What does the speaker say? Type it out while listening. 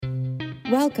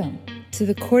Welcome to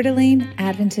the Coeur d'Alene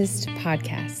Adventist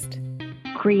Podcast.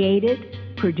 Created,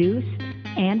 produced,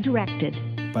 and directed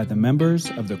by the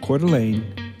members of the Coeur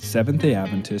d'Alene Seventh-day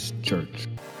Adventist Church.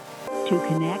 To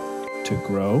connect, to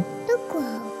grow,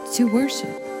 to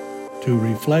worship, to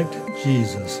reflect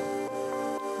Jesus.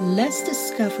 Let's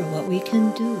discover what we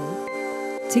can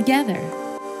do together.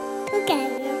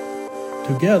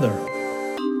 Together.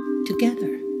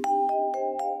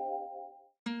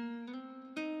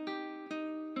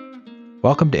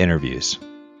 Welcome to Interviews,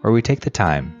 where we take the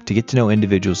time to get to know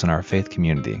individuals in our faith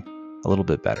community a little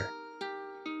bit better.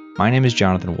 My name is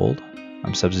Jonathan Wold.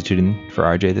 I'm substituting for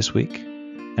RJ this week.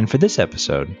 And for this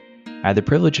episode, I had the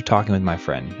privilege of talking with my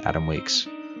friend, Adam Weeks.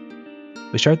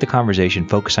 We start the conversation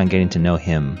focused on getting to know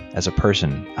him as a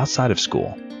person outside of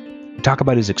school. We talk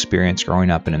about his experience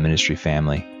growing up in a ministry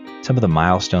family, some of the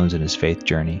milestones in his faith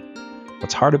journey,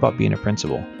 what's hard about being a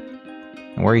principal,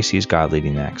 and where he sees God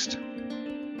leading next.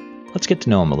 Let's get to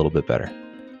know him a little bit better.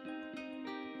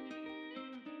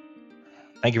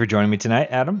 Thank you for joining me tonight,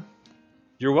 Adam.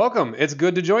 You're welcome. It's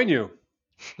good to join you.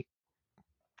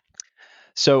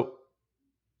 So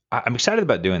I'm excited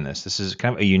about doing this. This is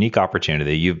kind of a unique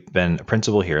opportunity. You've been a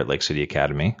principal here at Lake City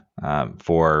Academy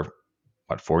for,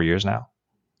 4 years now?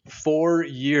 4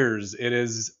 years. It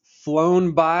has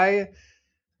flown by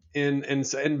in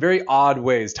very odd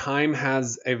ways. Time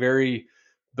has a very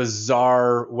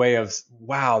bizarre way of,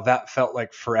 wow, that felt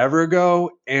like forever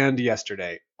ago and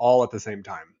yesterday, all at the same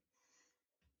time.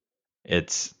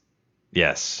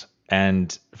 Yes.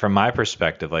 And from my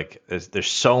perspective, like there's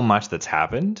so much that's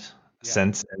happened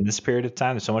since in this period of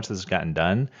time. There's so much that's gotten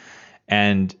done.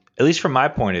 And at least from my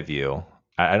point of view,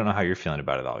 I don't know how you're feeling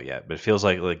about it all yet, but it feels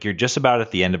like you're just about at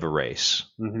the end of a race.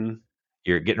 Mm-hmm.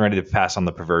 You're getting ready to pass on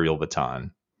the proverbial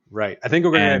baton. Right. I think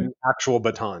we're going to have an actual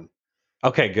baton.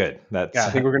 Okay, good. I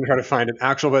think we're going to try to find an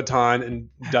actual baton, and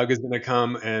Doug is going to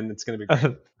come, and it's going to be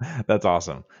great. That's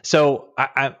awesome. So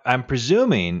I'm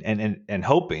presuming and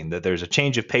hoping that there's a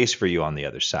change of pace for you on the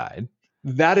other side.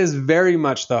 That is very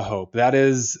much the hope. That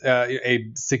is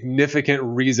a significant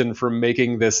reason for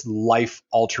making this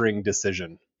life-altering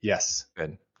decision. Yes.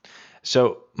 Good.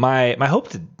 So my hope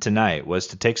tonight was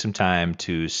to take some time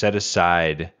to set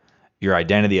aside your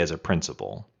identity as a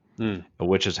principal,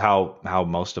 which is how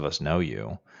most of us know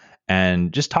you,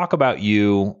 and just talk about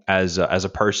you as a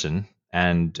person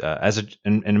and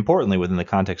and importantly within the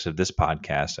context of this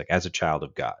podcast, like as a child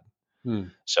of God.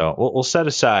 So we'll set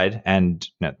aside and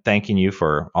thanking you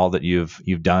for all that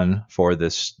you've done for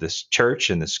this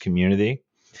church and this community.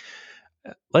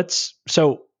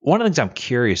 So one of the things I'm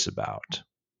curious about,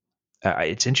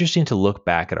 it's interesting to look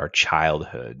back at our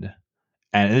childhood.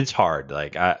 And it's hard.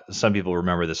 Some people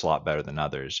remember this a lot better than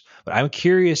others. But I'm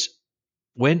curious,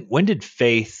 when did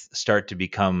faith start to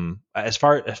become, as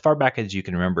far back as you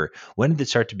can remember, when did it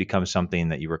start to become something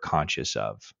that you were conscious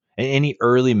of? Any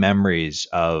early memories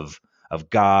of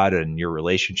God and your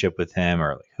relationship with Him,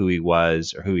 or who He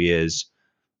was or who He is,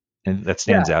 and that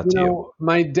stands out to you?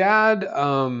 My dad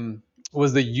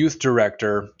was the youth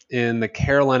director in the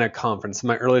Carolina Conference.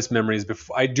 My earliest memories,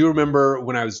 I do remember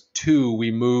when I was 2,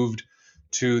 we moved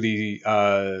to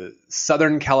the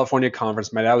Southern California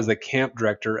Conference. My dad was the camp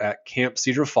director at Camp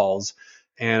Cedar Falls,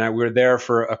 and we were there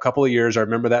for a couple of years. I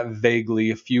remember that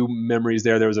vaguely. A few memories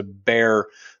there. There was a bear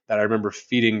that I remember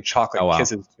feeding chocolate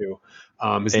kisses to.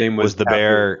 His name was the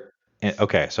bear.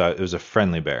 Okay, so it was a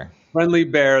friendly bear. Friendly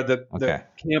bear. The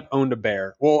camp owned a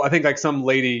bear. Well, I think like some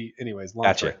lady. Anyways, long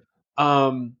gotcha.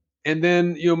 Story. And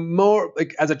then, more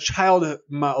like as a child, a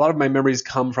lot of my memories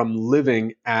come from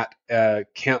living at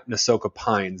Camp Nasoka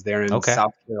Pines there in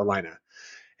South Carolina.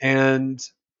 And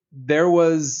there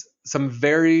was some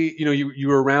very, you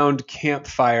were around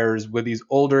campfires with these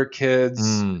older kids.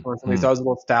 Or something. So I was a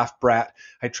little staff brat.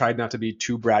 I tried not to be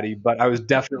too bratty, but I was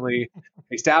definitely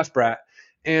a staff brat.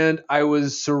 And I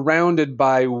was surrounded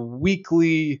by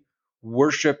weekly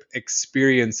worship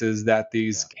experiences that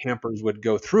these campers would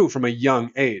go through from a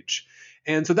young age.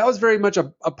 And so that was very much a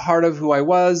part of who I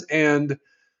was, and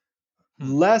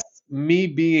less me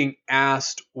being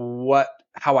asked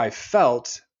how I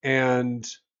felt and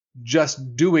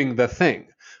just doing the thing.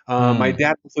 My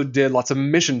dad also did lots of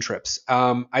mission trips.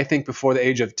 I think before the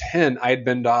age of 10, I had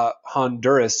been to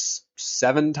Honduras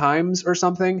 7 times or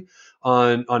something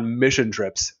on mission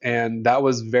trips. And that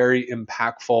was very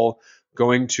impactful.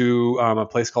 Going to a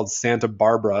place called Santa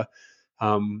Barbara,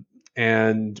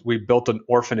 and we built an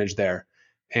orphanage there.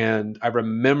 And I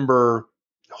remember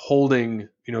holding,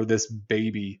 this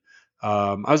baby.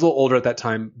 I was a little older at that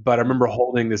time, but I remember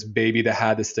holding this baby that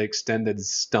had this extended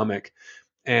stomach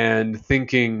and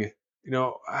thinking,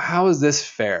 how is this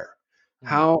fair?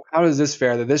 How is this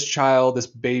fair that this child, this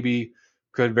baby,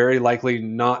 could very likely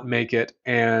not make it,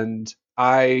 and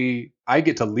I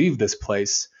get to leave this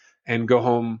place and go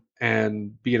home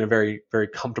and be in a very, very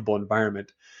comfortable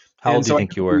environment. How old do you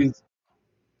think you were?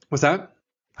 What's that?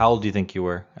 How old do you think you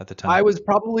were at the time? I was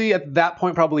probably at that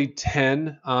point, probably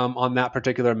 10 on that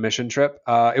particular mission trip.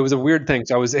 It was a weird thing.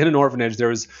 So I was in an orphanage. There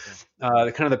was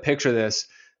kind of the picture of this.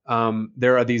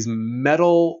 There are these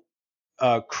metal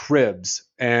cribs,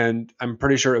 and I'm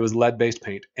pretty sure it was lead-based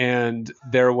paint. And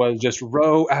there was just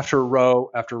row after row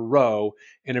after row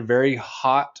in a very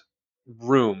hot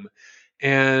room.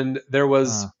 And there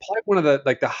was probably one of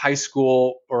the high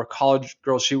school or college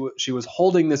girls. She was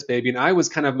holding this baby, and I was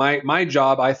kind of my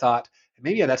job. I thought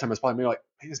maybe at that time I was probably maybe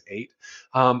it was 8.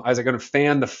 I was going to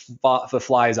fan the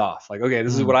flies off. Like, okay,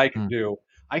 this is what I can do.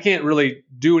 I can't really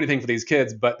do anything for these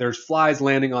kids, but there's flies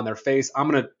landing on their face. I'm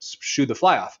going to shoo the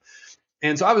fly off.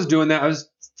 And so I was doing that. I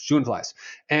was shooing flies.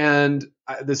 And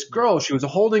this girl, she was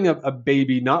holding a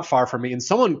baby not far from me, and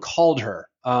someone called her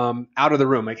out of the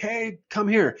room, like, hey, come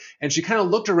here. And she kind of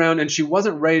looked around, and she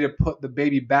wasn't ready to put the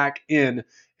baby back in.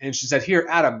 And she said, here,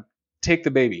 Adam, take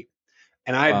the baby.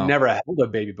 And I had never held a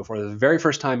baby before. It was the very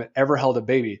first time I ever held a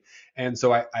baby. And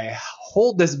so I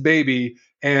hold this baby,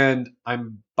 and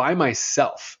I'm by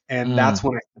myself. And that's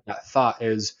when I had that thought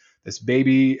is, this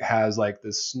baby has like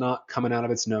this snot coming out of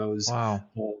its nose. Wow.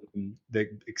 The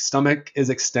stomach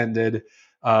is extended.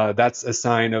 That's a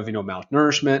sign of,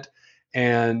 malnourishment.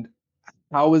 And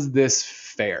how is this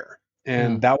fair?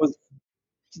 And that was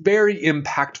very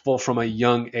impactful from a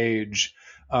young age.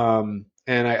 And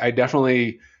I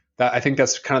definitely, I think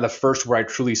that's kind of the first where I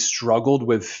truly struggled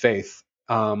with faith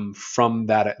from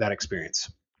that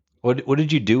experience. What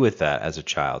did you do with that as a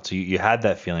child? So you had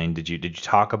that feeling. Did you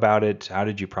talk about it? How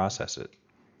did you process it?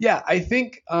 Yeah, I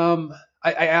think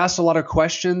I asked a lot of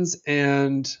questions,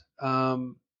 and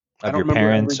of your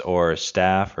parents or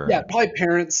staff, or probably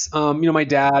parents. My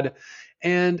dad,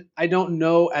 and I don't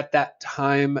know at that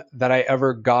time that I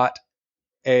ever got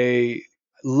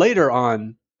later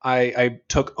on. I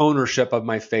took ownership of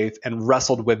my faith and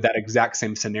wrestled with that exact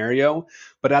same scenario,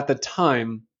 but at the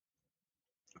time,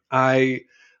 I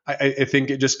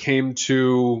think it just came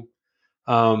to,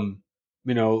 life's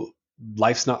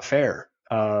not fair.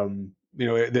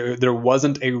 There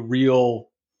wasn't a real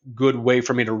good way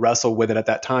for me to wrestle with it at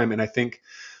that time. And I think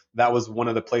that was one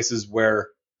of the places where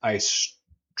I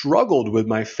struggled with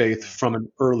my faith from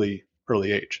an early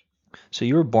age. So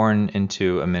you were born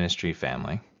into a ministry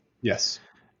family. Yes.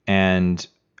 And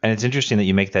it's interesting that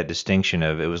you make that distinction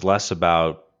of it was less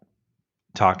about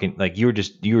talking, like you were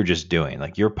just doing,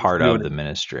 like you're part of the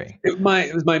ministry. It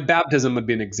was my baptism would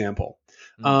be an example.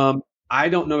 I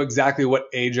don't know exactly what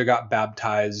age I got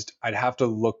baptized. I'd have to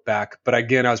look back, but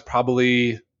again, I was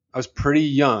pretty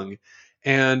young,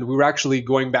 and we were actually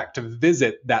going back to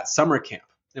visit that summer camp.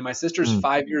 And my sister's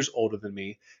 5 years older than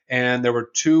me, and there were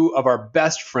 2 of our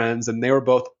best friends, and they were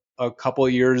both a couple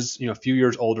of years, a few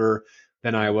years older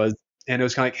than I was. And it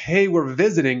was kind of like, hey, we're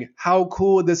visiting. How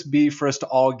cool would this be for us to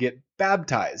all get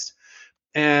baptized?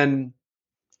 And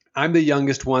I'm the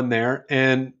youngest one there.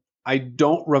 And I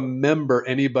don't remember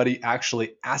anybody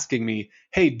actually asking me,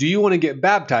 hey, do you want to get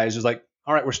baptized? It was like,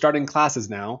 all right, we're starting classes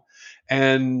now.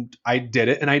 And I did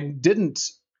it. And I didn't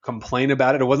complain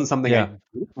about it. It wasn't something I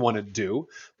didn't want to do.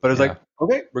 But it was like,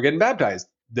 okay, we're getting baptized.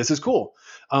 This is cool.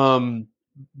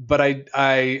 But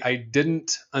I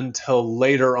didn't until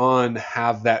later on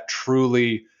have that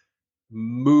truly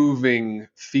moving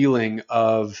feeling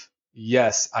of,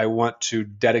 yes, I want to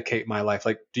dedicate my life.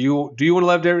 Like, do you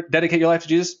want to dedicate your life to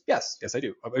Jesus? Yes, I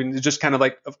do. I mean, it's just kind of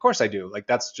like, of course I do. Like,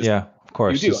 that's just of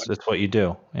course, that's what you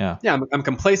do. Yeah. I'm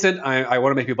complacent. I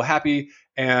want to make people happy,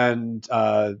 and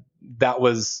that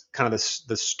was kind of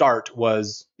the start.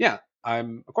 Was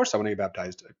of course I want to get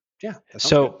baptized. Yeah.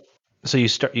 So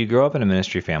you grew up in a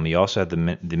ministry family. You also had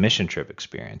the mission trip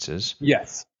experiences.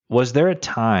 Yes. Was there a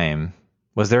time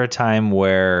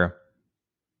where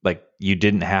like you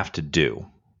didn't have to do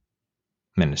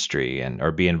ministry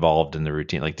or be involved in the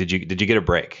routine? Like, did you get a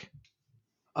break?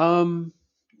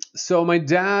 So my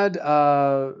dad,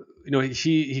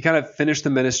 he kind of finished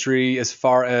the ministry as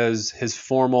far as his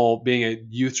formal being a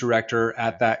youth director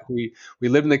at that. We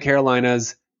lived in the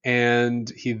Carolinas. And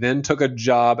he then took a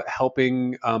job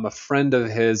helping a friend of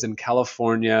his in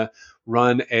California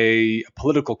run a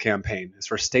political campaign. It's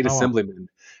for state assemblymen.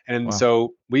 And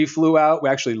so we flew out. We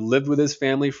actually lived with his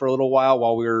family for a little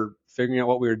while we were figuring out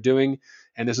what we were doing.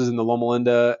 And this was in the Loma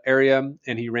Linda area.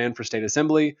 And he ran for state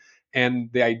assembly.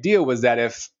 And the idea was that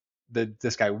if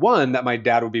this guy won, that my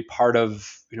dad would be part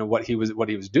of what he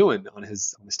was doing on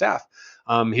his staff.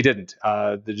 He didn't.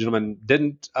 The gentleman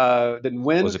didn't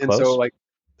win. Was it and close? so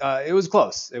it was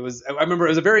close. I remember it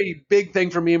was a very big thing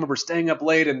for me. I remember staying up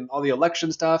late and all the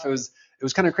election stuff. It was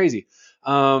kind of crazy.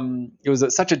 It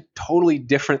was such a totally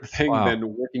different thing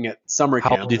than working at summer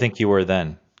camp. How old do you think you were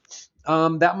then?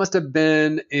 That must have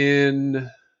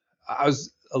been I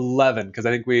was 11, because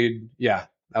I think I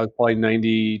was probably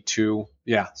 92.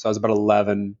 Yeah. So I was about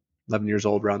 11 years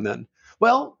old around then.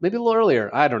 Well, maybe a little earlier.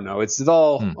 I don't know. It's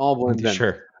all blends in.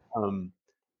 Sure.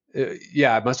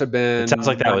 It must have been. It sounds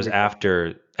like that was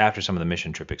after some of the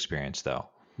mission trip experience, though.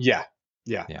 Yeah.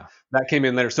 That came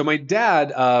in later. So my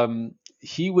dad,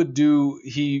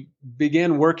 he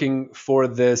began working for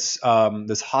this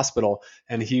hospital,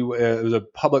 and it was a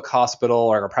public hospital,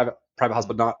 or a private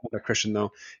hospital, not a Christian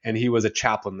though, and he was a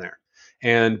chaplain there.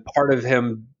 And part of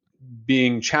him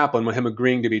being chaplain, when him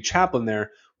agreeing to be chaplain there,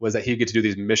 was that he'd get to do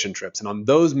these mission trips. And on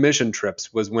those mission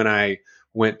trips was when I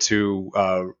went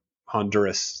to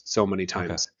Honduras so many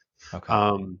times.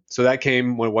 Okay. So that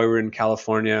came when we were in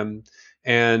California.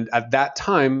 And at that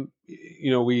time,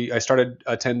 I started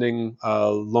attending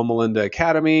Loma Linda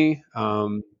Academy,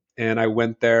 and I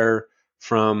went there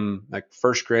from like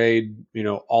first grade,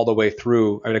 all the way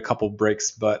through. I had a couple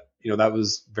breaks, but that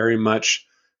was very much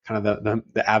kind of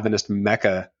the Adventist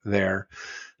Mecca there.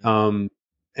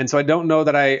 And so I don't know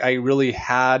that I really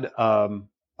had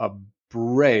a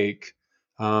break.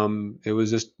 It was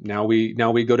just now we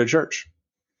go to church.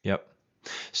 Yep.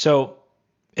 So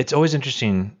it's always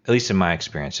interesting, at least in my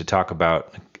experience, to talk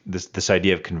about this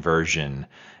idea of conversion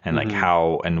and like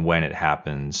how and when it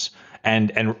happens.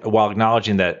 And while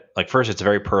acknowledging that, like, first, it's a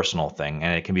very personal thing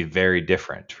and it can be very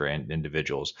different for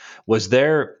individuals. Is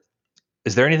there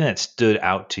anything that stood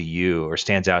out to you or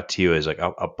stands out to you as like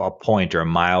a point or a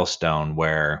milestone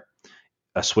where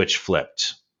a switch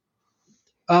flipped?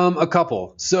 A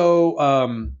couple.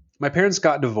 So my parents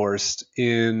got divorced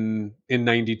in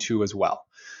 92 as well.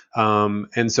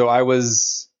 And so I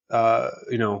was,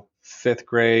 fifth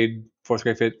grade, fourth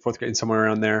grade, somewhere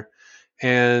around there.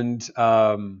 And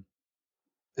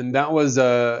that was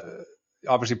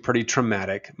obviously pretty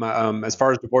traumatic. As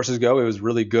far as divorces go, it was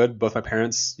really good. Both my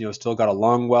parents, still got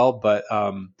along well, but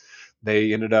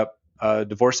they ended up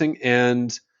divorcing.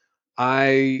 And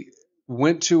I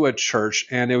went to a church,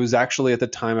 and it was actually at the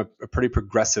time a pretty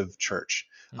progressive church.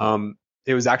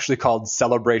 It was actually called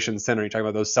Celebration Center. You talk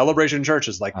about those celebration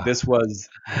churches, like this was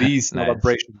the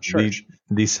Celebration Church.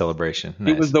 The Celebration.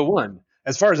 Nice. It was the one.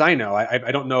 As far as I know,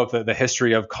 I don't know if the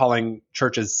history of calling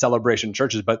churches celebration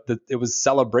churches, but it was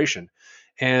Celebration.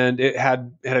 And it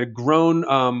had grown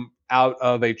out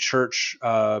of a church,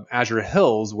 Azure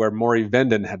Hills, where Maury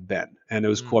Venden had been. And it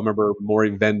was cool. I remember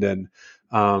Maury Venden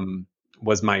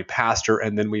was my pastor,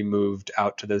 and then we moved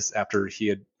out to this after he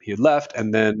had left,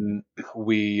 and then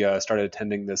we started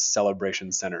attending this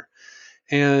Celebration Center.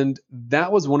 And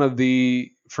that was one of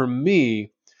for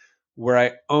me, where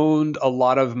I owned a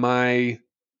lot of my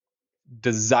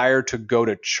desire to go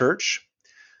to church.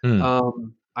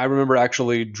 I remember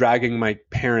actually dragging my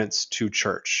parents to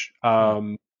church.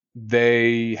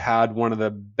 They had one of the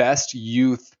best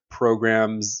youth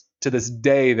programs to this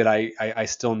day that I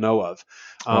still know of.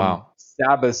 Wow.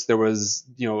 Sabbaths, there was,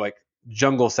 like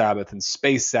Jungle Sabbath and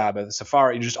Space Sabbath,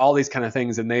 Safari, just all these kind of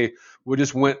things. And they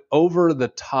just went over the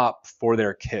top for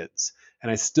their kids.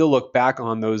 And I still look back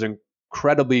on those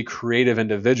incredibly creative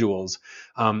individuals.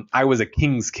 I was a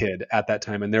King's kid at that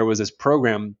time, and there was this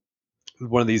program,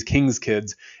 one of these King's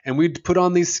kids, and we'd put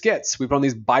on these skits. We put on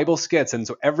these Bible skits. And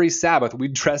so every Sabbath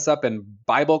we'd dress up in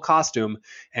Bible costume,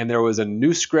 and there was a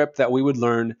new script that we would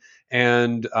learn.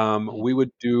 And we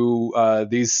would do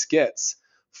these skits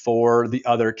for the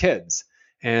other kids.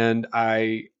 And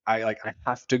I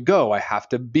have to go. I have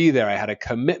to be there. I had a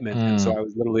commitment. And so I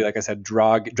was literally, like I said,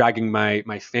 dragging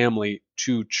my family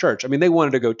to church. I mean, they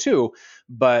wanted to go too,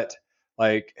 but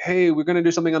like, hey, we're going to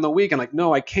do something on the weekend. Like,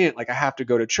 no, I can't. Like, I have to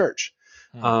go to church.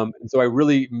 And so I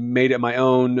really made it my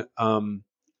own,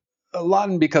 a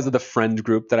lot because of the friend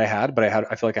group that I had, but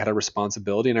I feel like I had a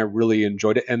responsibility, and I really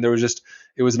enjoyed it. And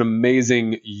it was an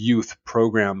amazing youth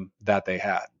program that they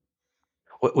had.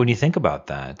 When you think about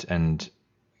that, and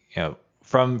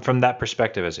from that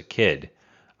perspective as a kid,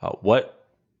 what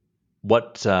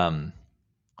was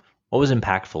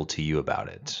impactful to you about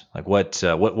it? Like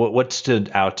what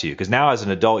stood out to you? Because now as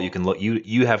an adult, you can look,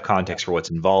 you have context for what's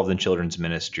involved in children's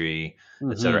ministry,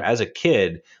 et cetera. As a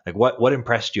kid, like what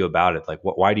impressed you about it? Like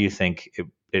why do you think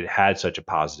it had such a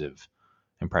positive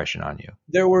impression on you?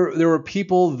 There were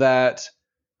people that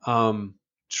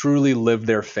truly lived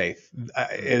their faith.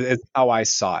 It's how I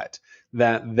saw it.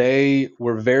 That they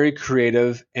were very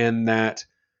creative, and that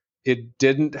it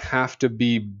didn't have to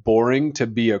be boring to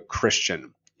be a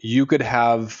Christian. You could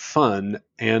have fun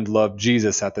and love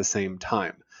Jesus at the same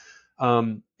time.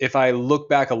 If I look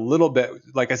back a little bit,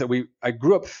 like I said, I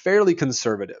grew up fairly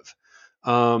conservative.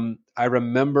 I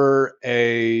remember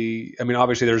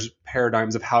obviously there's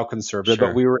paradigms of how conservative, Sure.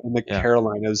 but we were in the Yeah.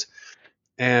 Carolinas,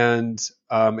 and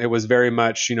it was very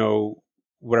much,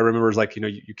 what I remember is like,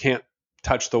 you can't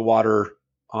touch the water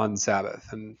on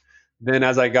Sabbath. And then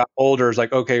as I got older, it's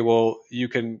like, okay, well, you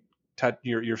can touch,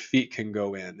 your feet can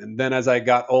go in. And then as I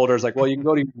got older, it's like, well, you can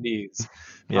go to your knees.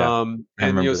 Yeah. And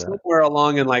remember that. somewhere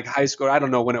along in like high school, I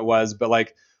don't know when it was, but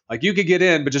like you could get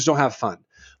in, but just don't have fun.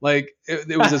 Like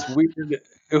it was this weird,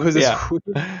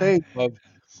 weird thing of,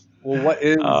 well, what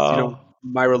is,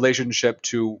 my relationship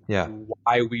to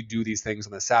why we do these things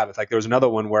on the Sabbath. Like there was another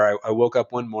one where I woke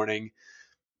up one morning,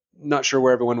 not sure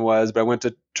where everyone was, but I went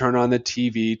to turn on the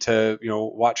TV to,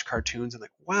 watch cartoons, and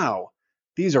like, wow,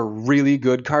 these are really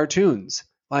good cartoons.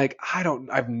 Like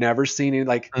I've never seen any,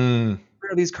 like, where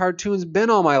have these cartoons been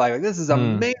all my life? Like, this is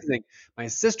amazing. My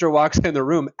sister walks in the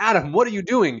room, Adam, what are you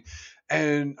doing?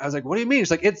 And I was like, what do you mean?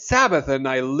 She's like, it's Sabbath. And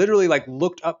I literally like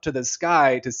looked up to the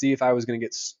sky to see if I was going to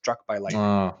get struck by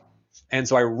lightning. And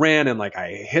so I ran and like I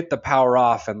hit the power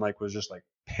off and like was just like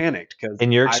panicked. Because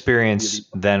in your experience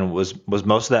then, was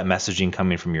most of that messaging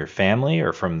coming from your family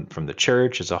or from the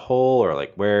church as a whole, or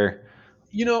like where?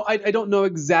 I don't know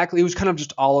exactly. It was kind of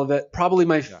just all of it. Probably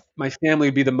my family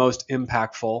would be the most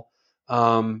impactful.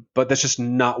 But that's just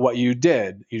not what you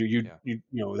did. You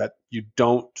that you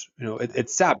don't,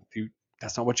 it's Sabbath.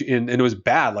 That's not what you, and it was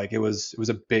bad. Like it was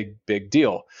a big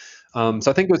deal. So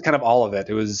I think it was kind of all of it.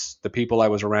 It was the people I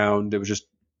was around. It was just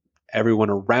everyone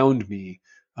around me,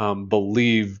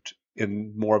 believed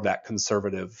in more of that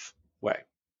conservative way.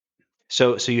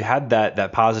 So you had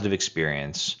that positive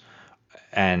experience,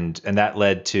 and that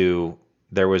led to,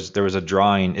 there was a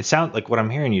drawing. It sounds like what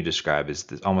I'm hearing you describe is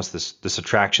almost this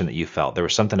attraction that you felt. There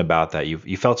was something about that.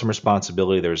 You felt some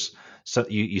responsibility.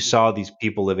 You saw these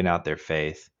people living out their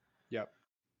faith. Yep.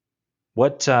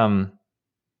 What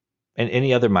and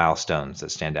any other milestones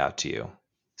that stand out to you?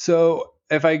 So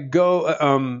if I go,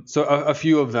 a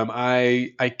few of them,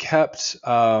 I kept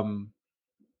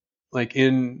like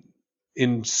in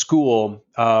school,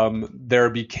 there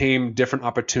became different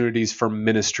opportunities for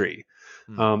ministry.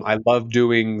 I love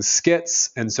doing skits,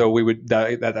 and so we would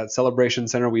that celebration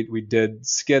center we did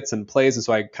skits and plays, and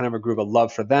so I kind of grew a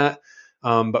love for that.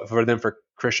 But for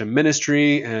Christian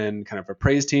ministry and kind of a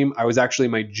praise team, I was actually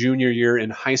my junior year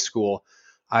in high school.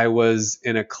 I was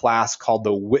in a class called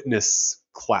the witnessing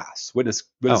class. Wow.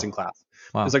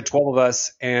 There's like 12 of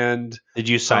us, and did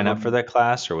you sign up for that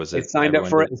class, or was it? I signed up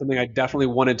for it. It's something I definitely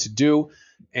wanted to do.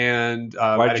 And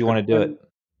why did you want to do it?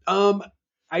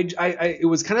 It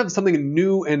was kind of something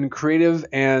new and creative,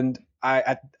 and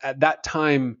at that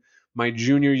time, my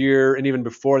junior year, and even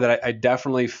before that, I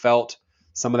definitely felt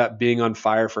some of that being on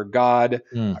fire for God.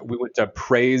 We went to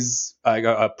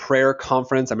a prayer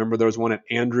conference. I remember there was one at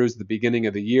Andrews at the beginning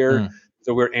of the year.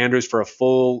 So we were at Andrews for a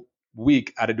full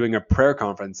week out of doing a prayer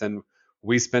conference, and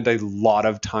we spent a lot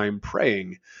of time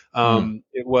praying.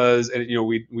 It was,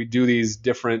 we do these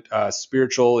different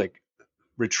spiritual like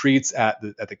retreats at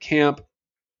the camp.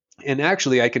 And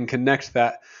actually, I can connect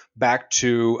that back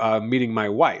to meeting my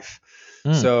wife.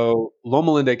 So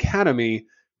Loma Linda Academy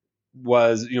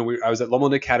was, I was at Loma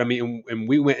Linda Academy, and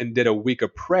we went and did a week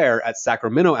of prayer at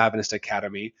Sacramento Adventist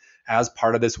Academy as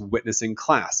part of this witnessing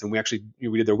class. And we actually,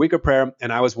 we did their week of prayer,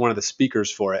 and I was one of the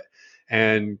speakers for it.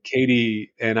 And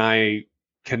Katie and I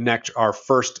connect our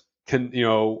first,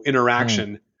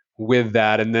 interaction with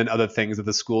that, and then other things that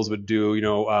the schools would do,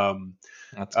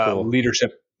 That's cool.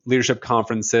 leadership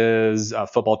conferences,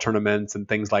 football tournaments, and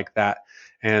things like that.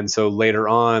 And so later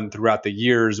on throughout the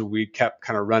years, we kept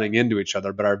kind of running into each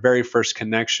other. But our very first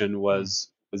connection was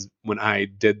when I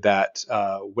did that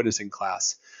witnessing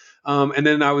class. And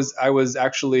then I was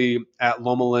actually at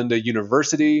Loma Linda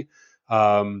University.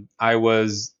 I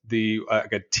was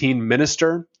a teen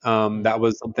minister. That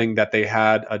was something that they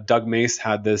had. Doug Mace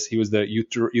had this. He was the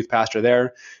youth pastor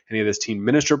there, and he had this teen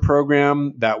minister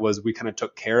program we kind of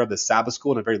took care of the Sabbath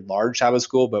school, in a very large Sabbath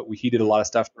school, but he did a lot of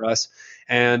stuff for us.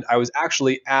 And I was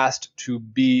actually asked to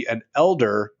be an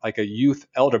elder, like a youth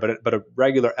elder, but a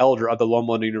regular elder of the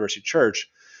Loma Linda University Church.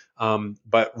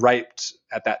 But right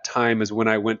at that time is when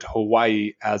I went to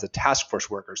Hawaii as a task force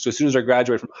worker. So as soon as I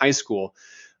graduated from high school,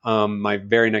 my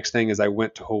very next thing is I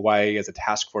went to Hawaii as a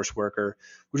task force worker,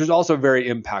 which was also very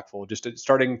impactful. Just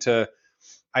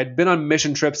I'd been on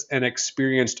mission trips and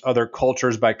experienced other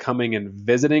cultures by coming and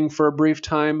visiting for a brief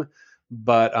time.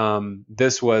 But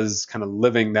this was kind of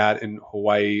living that in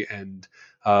Hawaii, and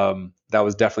that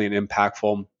was definitely an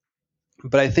impactful.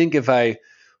 But I think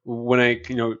when I,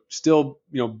 still,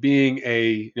 being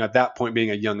at that point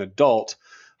being a young adult,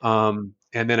 and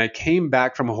then I came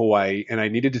back from Hawaii and I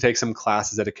needed to take some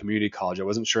classes at a community college. I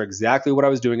wasn't sure exactly what I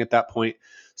was doing at that point.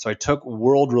 So I took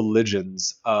world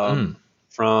religions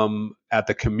from at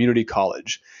the community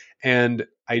college. And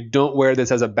I don't wear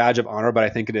this as a badge of honor, but I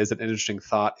think it is an interesting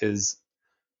thought, is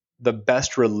the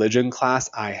best religion class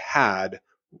I had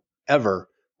ever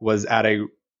was at a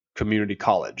community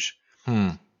college,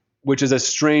 which is a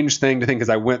strange thing to think, because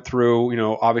I went through,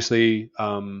 obviously,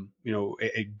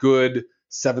 a good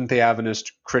Seventh-day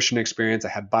Adventist Christian experience. I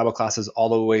had Bible classes all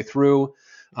the way through.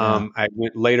 I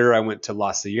went to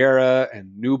La Sierra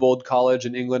and Newbold College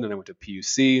in England, and I went to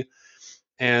PUC,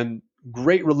 and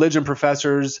great religion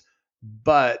professors.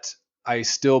 But I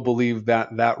still believe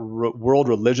that world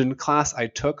religion class I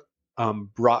took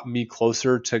brought me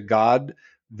closer to God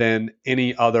than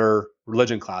any other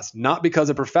religion class. Not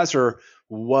because a professor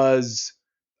was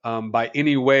by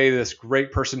any way this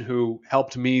great person who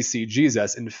helped me see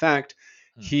Jesus. In fact,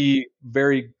 he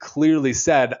very clearly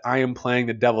said, I am playing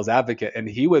the devil's advocate, and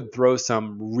he would throw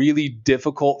some really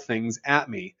difficult things at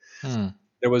me.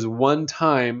 There was one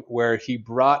time where he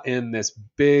brought in this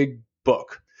big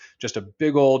book, just a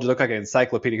big old, looked like an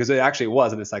encyclopedia, because it actually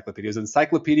was an encyclopedia. It was an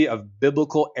encyclopedia of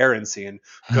biblical errancy, and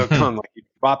like he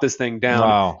dropped this thing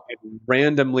down and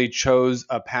randomly chose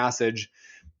a passage,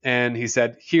 and he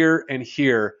said, here and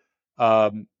here,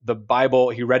 the Bible,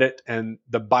 he read it, and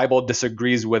the Bible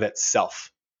disagrees with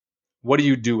itself. What do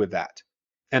you do with that?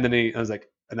 And then I was like,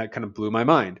 and that kind of blew my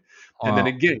mind. And then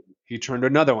again, he turned to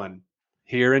another one,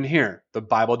 here and here, the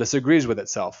Bible disagrees with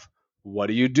itself. What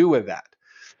do you do with that?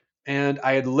 And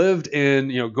I had lived in,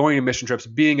 going to mission trips,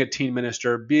 being a teen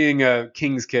minister, being a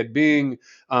King's kid, being,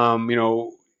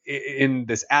 in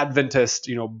this Adventist,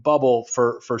 bubble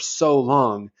for so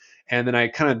long. And then I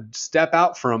kind of step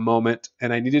out for a moment,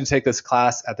 and I needed to take this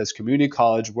class at this community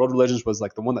college. World Religions was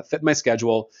like the one that fit my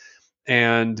schedule.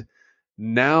 And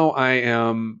now I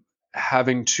am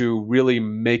having to really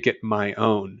make it my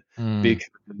own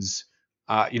because,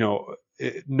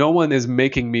 no one is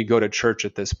making me go to church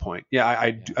at this point.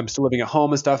 Yeah, I'm still living at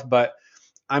home and stuff, but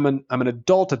I'm an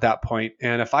adult at that point.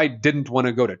 And if I didn't want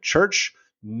to go to church,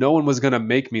 no one was going to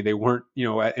make me. They weren't,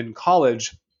 in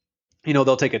college,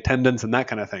 they'll take attendance and that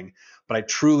kind of thing. But I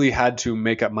truly had to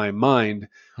make up my mind.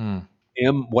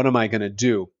 What am I going to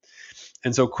do?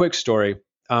 And so, quick story.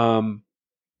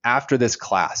 After this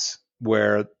class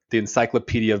where the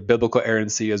Encyclopedia of Biblical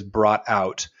Errancy is brought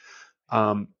out,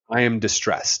 I am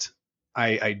distressed.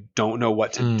 I don't know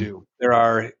what to do. There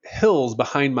are hills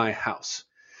behind my house,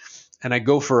 and I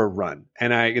go for a run.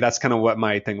 And that's kind of what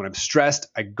my thing. When I'm stressed,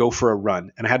 I go for a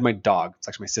run. And I had my dog. It's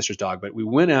actually my sister's dog, but we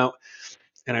went out,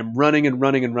 and I'm running and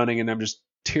running and running, and I'm just,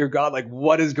 dear God, like,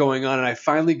 what is going on? And I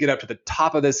finally get up to the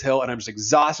top of this hill, and I'm just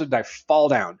exhausted, and I fall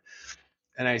down.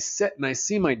 And I sit and I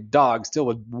see my dog still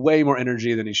with way more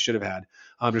energy than he should have had.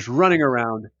 I'm just running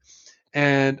around,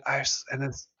 and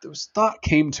this thought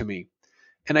came to me,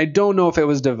 and I don't know if it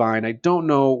was divine. I don't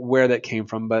know where that came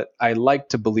from, but I like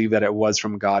to believe that it was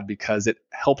from God because it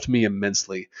helped me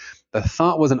immensely. The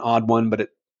thought was an odd one, but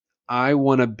I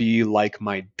want to be like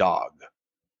my dog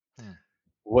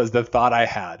was the thought I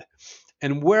had.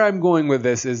 And where I'm going with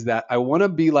this is that I want to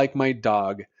be like my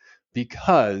dog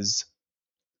because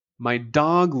my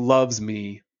dog loves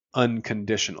me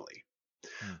unconditionally.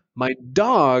 My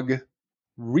dog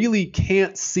really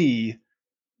can't see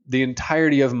the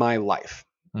entirety of my life.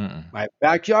 My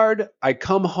backyard, I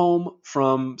come home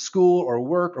from school or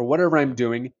work or whatever I'm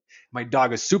doing. My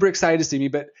dog is super excited to see me,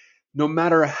 but no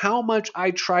matter how much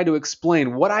I try to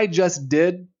explain what I just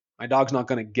did, my dog's not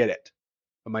going to get it.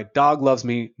 But my dog loves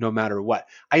me no matter what.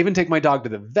 I even take my dog to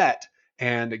the vet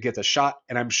and it gets a shot,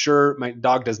 and I'm sure my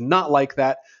dog does not like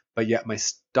that, but yet my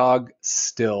dog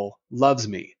still loves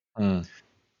me.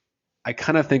 I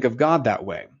kind of think of God that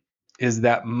way, is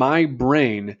that my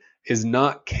brain is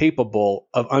not capable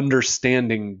of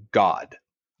understanding God.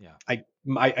 Yeah.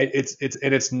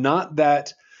 It's not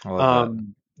that,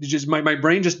 just my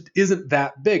brain just isn't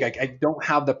that big. I don't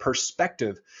have the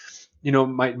perspective.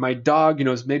 My dog,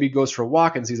 maybe goes for a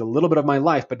walk and sees a little bit of my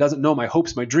life, but doesn't know my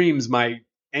hopes, my dreams, my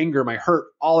anger, my hurt,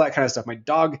 all that kind of stuff. My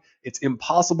dog, it's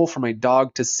impossible for my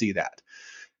dog to see that.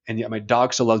 And yet my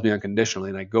dog still loves me unconditionally.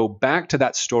 And I go back to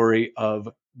that story of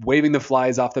waving the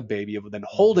flies off the baby, of then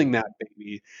holding that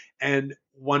baby and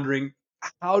wondering,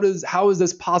 how is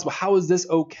this possible? How is this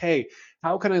okay?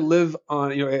 how can I live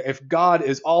on, if God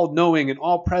is all knowing and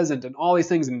all present and all these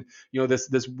things, and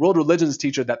this world religions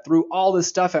teacher that threw all this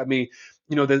stuff at me,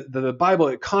 the Bible,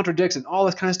 it contradicts and all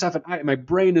this kind of stuff, and my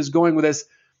brain is going with this.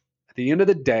 At the end of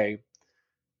the day,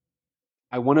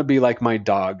 I want to be like my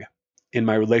dog in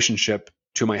my relationship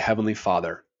to my Heavenly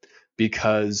Father,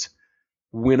 because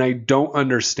when I don't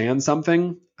understand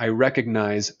something, I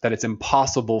recognize that it's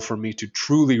impossible for me to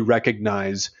truly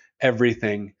recognize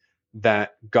everything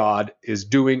that God is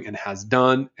doing and has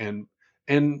done. And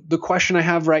the question I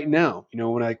have right now,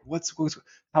 when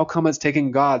how come it's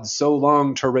taking God so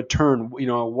long to return?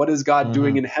 What is God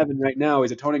doing in heaven right now?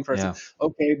 He's atoning for us. Yeah.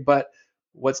 Okay, but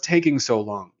what's taking so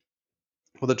long?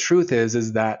 Well, the truth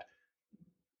is that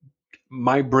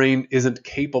my brain isn't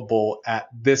capable at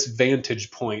this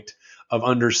vantage point of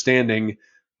understanding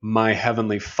my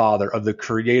Heavenly Father, of the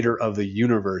creator of the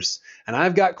universe. And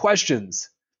I've got questions.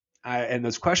 And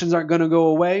those questions aren't going to go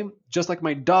away. Just like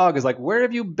my dog is like, where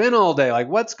have you been all day? Like,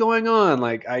 what's going on?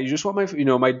 Like, I just want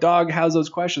my dog has those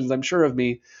questions, I'm sure, of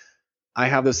me. I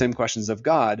have those same questions of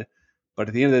God. But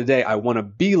at the end of the day, I want to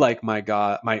be like my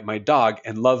God, my dog,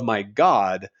 and love my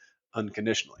God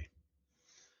unconditionally.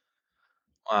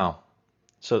 Wow.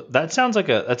 So that sounds like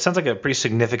a pretty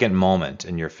significant moment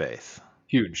in your faith.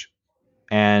 Huge.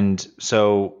 And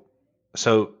so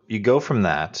you go from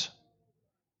that.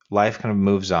 Life kind of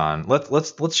moves on.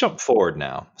 Let's jump forward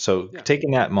now. So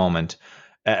taking that moment,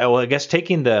 I guess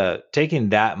taking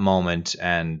that moment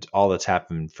and all that's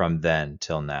happened from then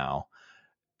till now,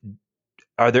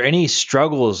 are there any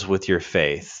struggles with your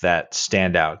faith that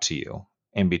stand out to you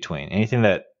in between? Anything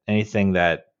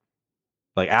that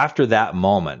like after that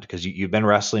moment, because you've been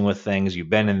wrestling with things, you've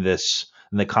been in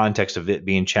the context of it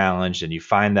being challenged, and you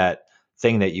find that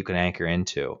thing that you can anchor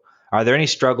into. Are there any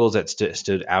struggles that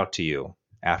stood out to you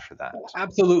after that?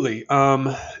 Absolutely.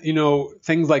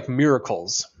 Things like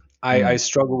miracles. I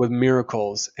struggle with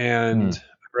miracles, and I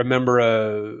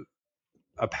remember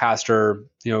a pastor,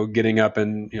 getting up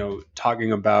and,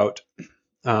 talking about,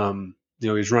 he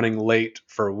was running late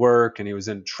for work and he was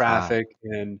in traffic.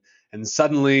 Wow. And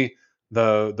suddenly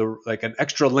the like an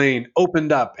extra lane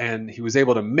opened up and he was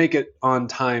able to make it on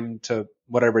time to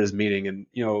whatever his meeting. And,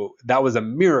 that was a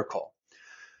miracle.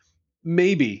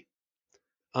 Maybe.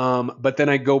 But then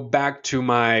I go back to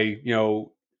my,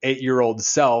 8-year-old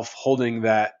self holding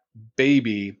that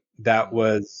baby that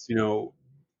was, having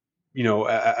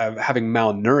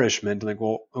malnourishment. Like,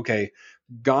 well, okay,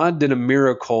 God did a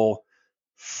miracle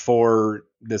for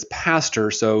this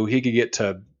pastor so he could get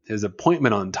to his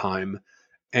appointment on time,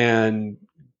 and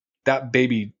that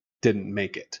baby didn't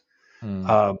make it.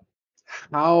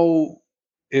 How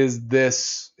is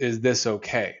this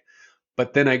okay?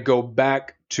 But then I go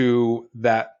back to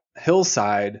that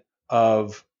hillside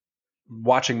of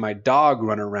watching my dog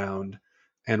run around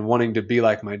and wanting to be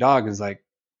like my dog, is like,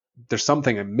 there's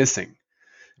something I'm missing.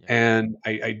 Yeah. And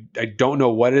I don't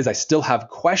know what it is. I still have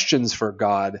questions for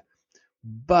God,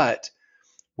 but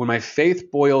when my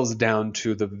faith boils down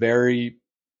to the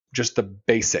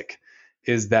basic,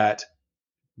 is that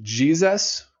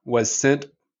Jesus was sent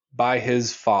by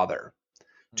his Father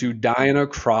to die on a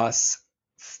cross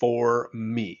for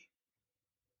me.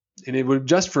 And it was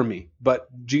just for me. But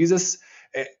Jesus,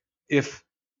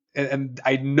 and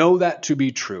I know that to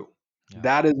be true. Yeah.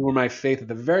 That is where my faith, at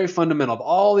the very fundamental of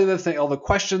all the other things, all the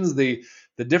questions, the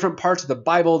different parts of the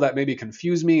Bible that maybe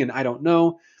confuse me and I don't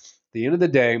know. At the end of the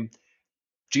day,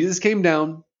 Jesus came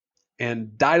down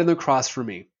and died on the cross for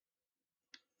me.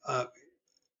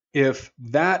 If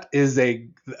that is a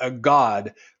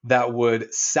God that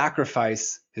would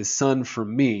sacrifice his son for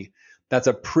me, that's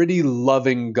a pretty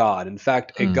loving God. In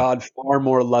fact, a God far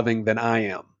more loving than I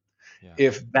am. Yeah.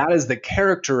 If that is the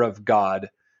character of God,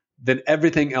 then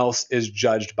everything else is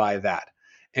judged by that.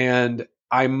 And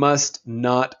I must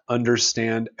not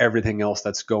understand everything else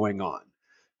that's going on.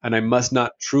 And I must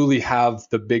not truly have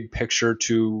the big picture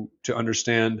to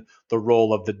understand the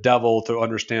role of the devil, to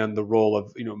understand the role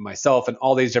of myself and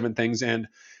all these different things. And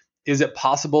is it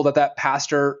possible that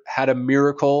pastor had a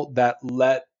miracle that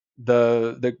let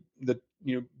the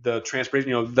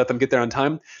transportation, let them get there on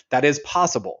time? That is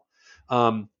possible.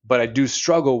 But I do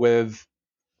struggle with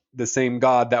the same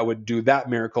God that would do that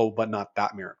miracle, but not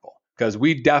that miracle, because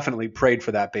we definitely prayed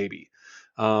for that baby,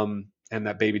 and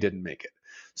that baby didn't make it.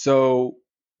 So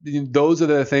those are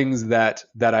the things that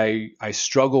I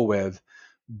struggle with.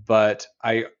 But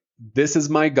this is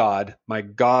my God. My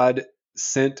God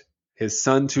sent his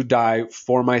son to die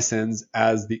for my sins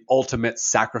as the ultimate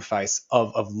sacrifice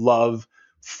of love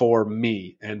for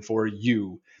me and for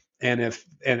you. And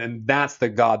that's the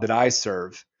God that I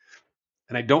serve.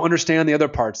 and I don't understand the other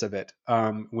parts of it.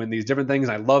 When these different things,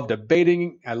 I love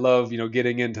debating. I love,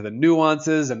 getting into the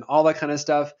nuances and all that kind of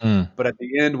stuff. But at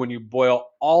the end, when you boil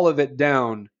all of it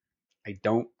down, I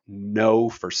don't know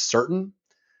for certain.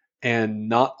 And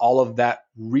not all of that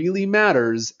really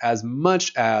matters as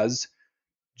much as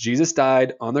Jesus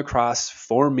died on the cross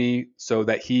for me so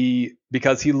that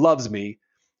because he loves me,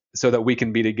 so that we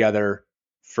can be together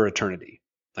for eternity.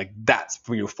 Like that's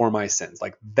for my sins.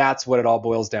 Like that's what it all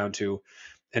boils down to.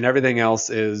 And everything else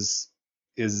is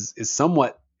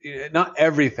somewhat, not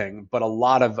everything, but a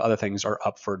lot of other things are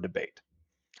up for debate.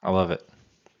 I love it.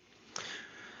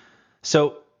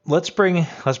 So let's bring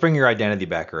your identity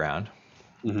back around.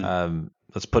 Mm-hmm.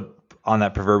 Let's put on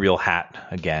that proverbial hat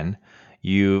again.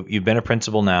 You've been a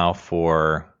principal now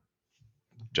for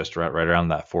just right around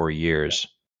that 4 years.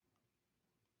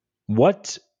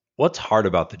 What's hard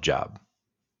about the job?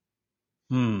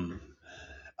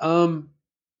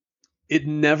 It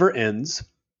never ends.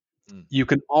 You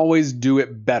can always do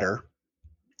it better.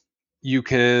 You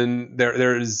can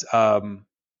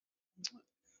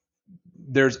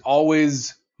there's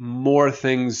always more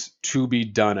things to be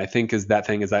done, I think is that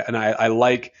thing. I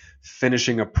like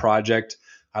finishing a project.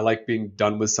 I like being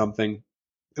done with something.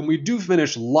 And we do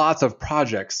finish lots of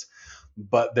projects,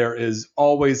 but there is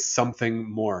always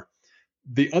something more.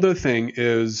 The other thing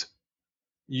is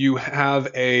you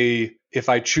have if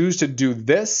I choose to do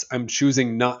this, I'm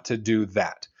choosing not to do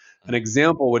that. An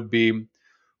example would be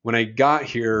when I got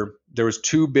here, there was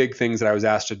 2 big things that I was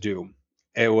asked to do.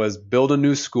 It was build a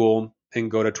new school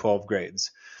and go to 12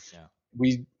 grades.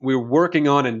 Yeah. We're working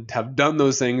on and have done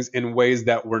those things in ways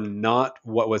that were not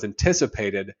what was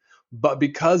anticipated. But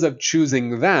because of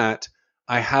choosing that,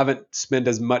 I haven't spent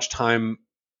as much time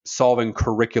solving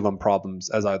curriculum problems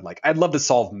as I'd like. I'd love to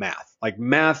solve math. Like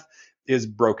math is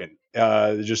broken,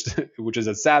 which is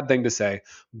a sad thing to say,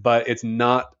 but it's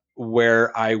not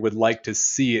where I would like to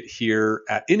see it here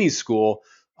at any school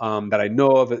that I know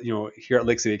of. Here at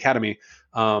Lake City Academy,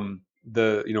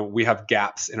 we have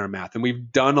gaps in our math, and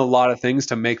we've done a lot of things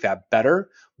to make that better.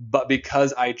 But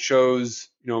because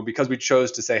we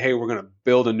chose to say, hey, we're going to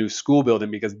build a new school building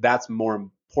because that's more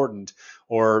important,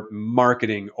 or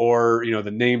marketing, or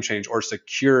the name change, or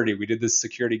security. We did this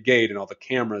security gate and all the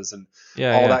cameras and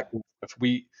all that stuff.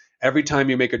 Every time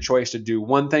you make a choice to do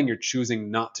one thing, you're choosing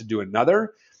not to do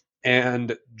another.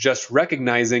 And just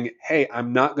recognizing, hey,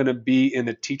 I'm not going to be in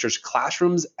the teachers'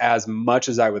 classrooms as much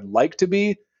as I would like to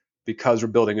be because we're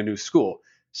building a new school.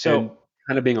 So and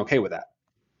kind of being okay with that.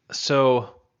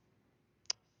 So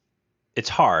it's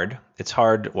hard.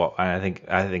 Well, I think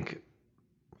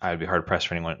I'd be hard pressed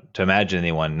for anyone to imagine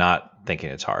anyone not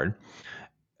thinking it's hard.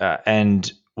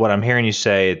 And what I'm hearing you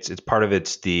say, it's part of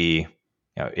it's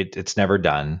it's never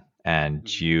done, and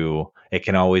it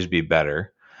can always be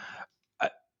better.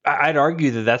 I'd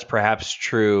argue that that's perhaps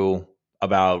true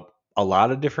about a lot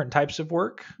of different types of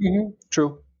work. Mm-hmm.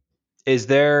 True. Is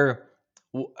there,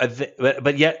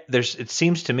 but yet it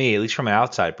seems to me, at least from an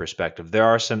outside perspective, there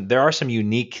are some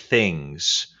unique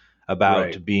things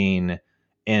about being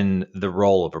in the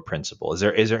role of a principal. Is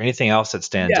there anything else that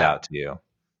stands out to you?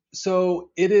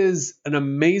 So it is an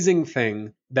amazing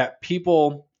thing that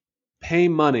people pay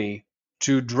money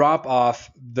to drop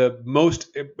off the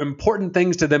most important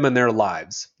things to them in their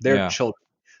lives, their children.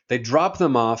 They drop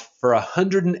them off for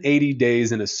 180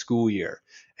 days in a school year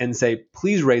and say,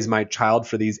 please raise my child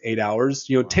for these 8 hours,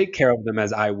 take care of them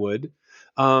as I would.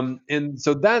 And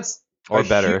so that's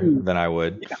better than I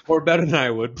would. Yeah, or better than I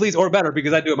would. Please, or better,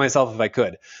 because I'd do it myself if I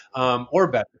could.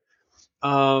 Or better.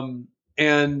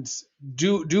 And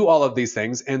do all of these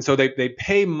things. And so they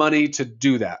pay money to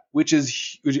do that, which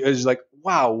is like,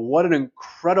 wow, what an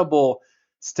incredible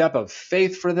step of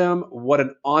faith for them. What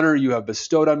an honor you have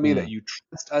bestowed on me that you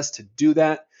trust us to do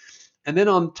that. And then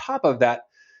on top of that,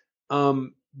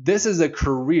 this is a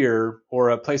career or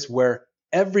a place where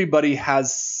everybody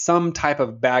has some type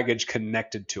of baggage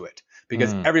connected to it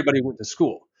because everybody went to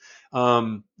school.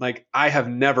 Like I have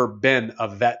never been a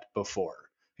vet before.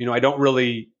 I don't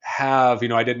really have,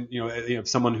 I didn't,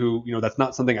 someone who, that's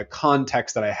not a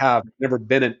context that I have. I've never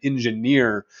been an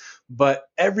engineer, but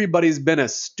everybody's been a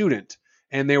student,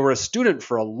 and they were a student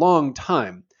for a long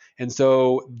time. And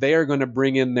so they are going to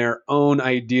bring in their own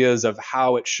ideas of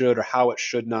how it should or how it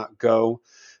should not go.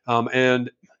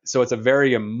 And so it's a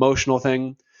very emotional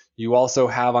thing. You also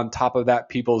have on top of that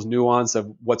people's nuance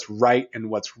of what's right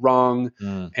and what's wrong,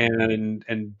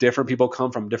 and different people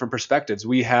come from different perspectives.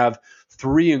 We have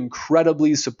 3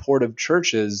 incredibly supportive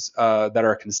churches that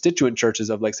are constituent churches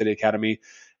of Lake City Academy,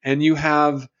 and you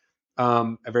have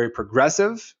a very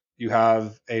progressive, you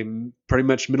have a pretty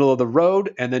much middle of the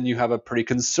road, and then you have a pretty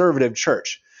conservative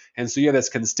church. And so you have this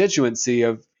constituency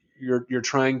of you're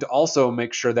trying to also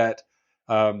make sure that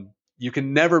you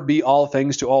can never be all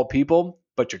things to all people,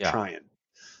 but you're trying.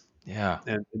 Yeah.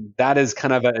 And that is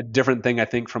kind of a different thing, I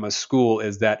think, from a school,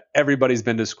 is that everybody's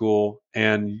been to school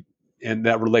and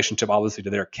that relationship, obviously,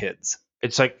 to their kids.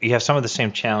 It's like you have some of the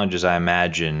same challenges, I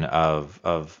imagine, of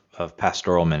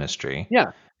pastoral ministry.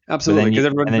 Yeah, absolutely, because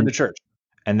everyone's been to church.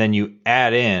 And then you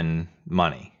add in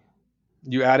money.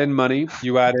 You add in money.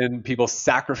 You add in people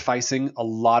sacrificing a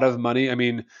lot of money. I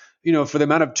mean, for the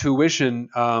amount of tuition,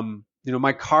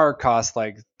 my car costs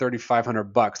like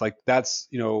 $3,500. Like that's,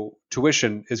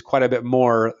 tuition is quite a bit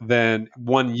more than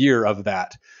 1 year of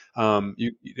that.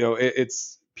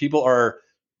 It's people are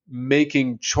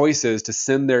making choices to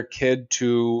send their kid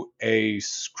to a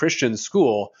Christian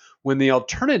school when the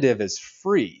alternative is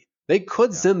free. They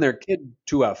could send their kid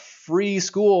to a free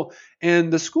school,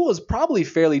 and the school is probably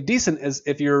fairly decent, as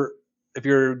if you're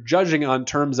judging on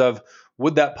terms of,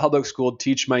 would that public school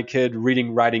teach my kid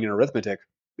reading, writing, and arithmetic?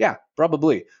 Yeah,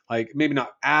 probably. Like maybe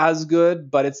not as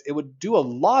good, but it would do a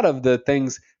lot of the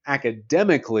things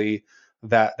academically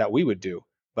that we would do.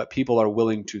 But people are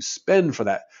willing to spend for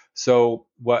that. So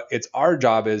what it's our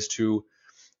job is to,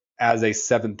 as a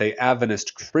Seventh-day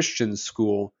Adventist Christian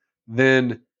school,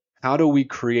 then how do we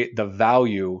create the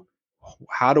value?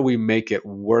 How do we make it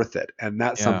worth it? And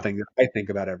that's something that I think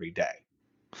about every day.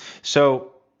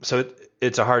 So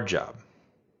it's a hard job.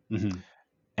 Mm-hmm.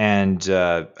 And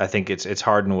I think it's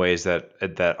hard in ways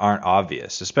that aren't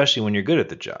obvious, especially when you're good at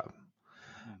the job.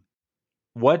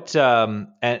 What and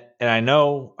I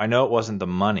know it wasn't the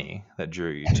money that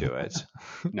drew you to it.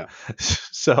 No.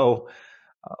 So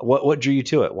what drew you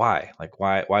to it? Why? Like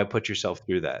why put yourself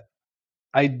through that?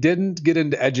 I didn't get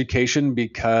into education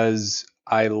because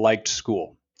I liked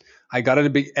school. I got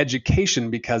into education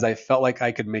because I felt like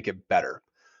I could make it better.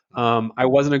 I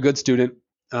wasn't a good student.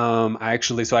 Like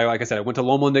I said, I went to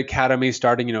Loma Linda Academy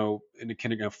starting, in the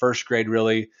kindergarten, first grade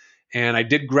really. And I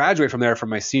did graduate from there for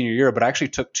my senior year, but I actually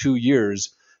took 2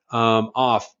 years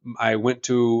off. I went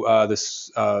to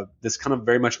this kind of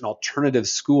very much an alternative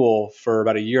school for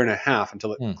about 1.5 years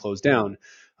until it closed down.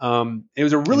 It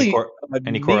was a really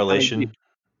any correlation? Idea.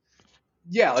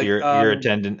 Yeah, like your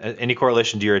attendance. Any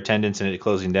correlation to your attendance and it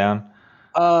closing down?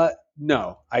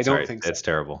 No, I don't think so. That's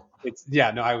terrible.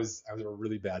 I was a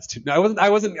really bad student. I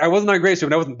wasn't a great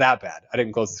student. I wasn't that bad. I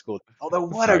didn't close the school. Although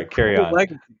carry on.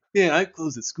 Legacy. Yeah, I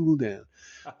closed the school down.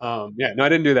 I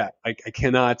didn't do that. I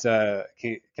cannot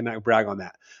brag on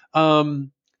that.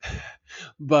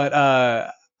 But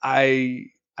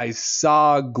I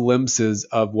saw glimpses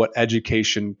of what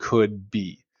education could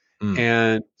be,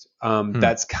 and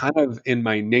that's kind of in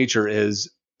my nature.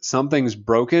 Is something's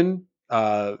broken,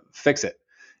 fix it.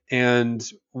 And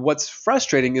what's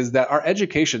frustrating is that our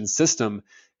education system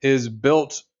is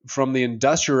built from the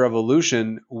Industrial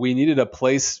Revolution. We needed a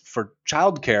place for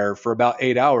childcare for about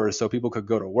 8 hours so people could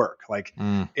go to work. Like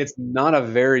it's not a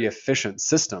very efficient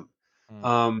system.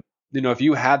 If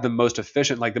you had the most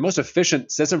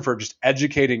efficient system for just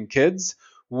educating kids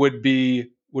would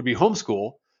be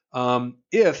homeschool.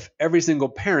 If every single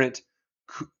parent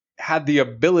had the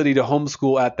ability to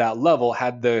homeschool at that level,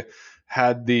 had the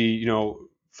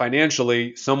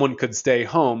financially, someone could stay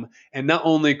home, and not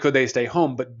only could they stay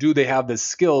home, but do they have the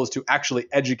skills to actually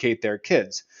educate their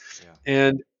kids? Yeah.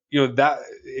 And that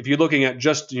if you're looking at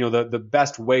just the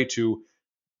best way to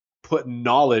put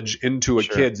knowledge into a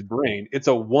kid's brain, it's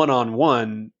a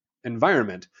one-on-one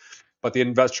environment. But the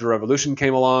Industrial Revolution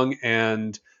came along,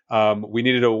 and we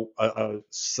needed a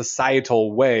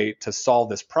societal way to solve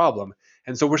this problem,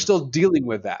 and so we're still dealing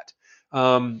with that.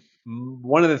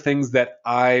 One of the things that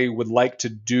I would like to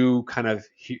do kind of,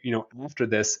 after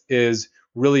this is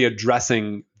really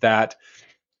addressing that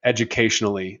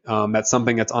educationally. That's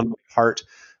something that's on my heart.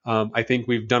 I think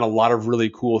we've done a lot of really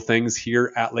cool things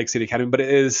here at Lake City Academy, but it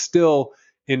is still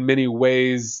in many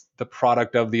ways the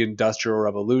product of the Industrial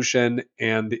Revolution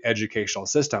and the educational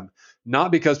system.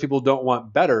 Not because people don't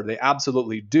want better, they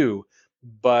absolutely do,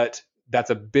 but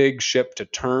that's a big ship to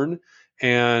turn.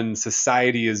 And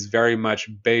society is very much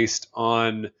based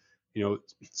on,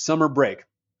 summer break.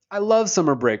 I love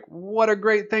summer break. What a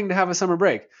great thing to have a summer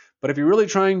break. But if you're really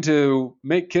trying to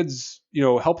make kids,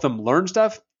 help them learn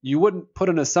stuff, you wouldn't put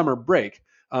in a summer break.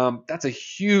 That's a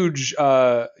huge,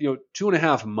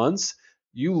 2.5 months.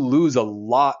 You lose a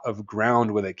lot of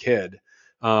ground with a kid.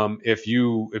 If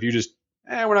you just,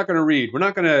 we're not going to read. We're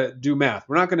not going to do math.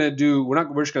 We're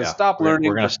just going to stop learning.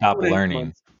 We're going to stop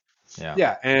learning.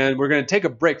 Yeah. And we're going to take a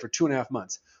break for 2.5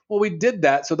 months. Well, we did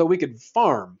that so that we could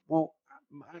farm. Well,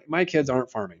 my kids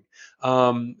aren't farming.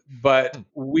 But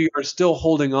we are still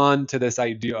holding on to this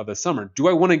idea of the summer. Do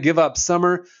I want to give up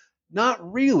summer?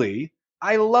 Not really.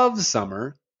 I love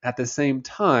summer. At the same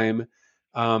time,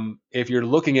 if you're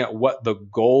looking at what the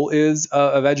goal is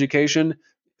of education,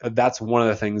 that's one of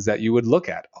the things that you would look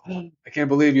at. Oh, I can't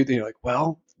believe you're like,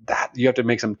 well, that you have to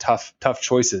make some tough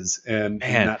choices, and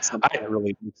that's something that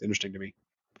really is interesting to me.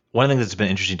 One of the things that's been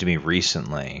interesting to me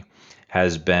recently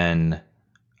has been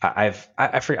I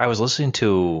was listening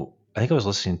to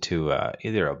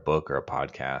either a book or a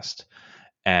podcast,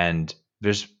 and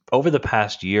there's over the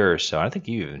past year or so, I think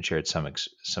you even shared some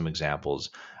examples.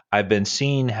 I've been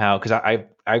seeing how, because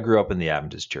I grew up in the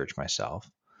Adventist church myself,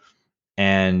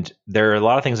 and there are a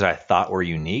lot of things that I thought were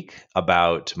unique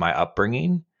about my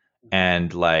upbringing,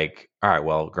 and like, all right,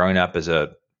 well, growing up as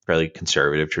a fairly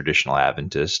conservative traditional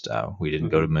Adventist, we didn't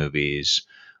go to movies.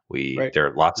 There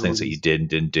are lots of things that you did and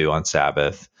didn't do on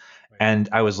Sabbath. And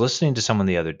I was listening to someone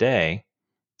the other day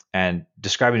and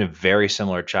describing a very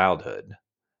similar childhood.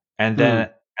 And then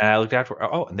and I looked after,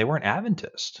 and they weren't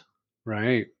Adventist.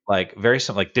 Right. Like very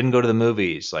similar, like didn't go to the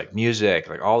movies, like music,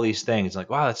 like all these things. Like,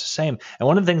 wow, that's the same. And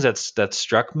one of the things that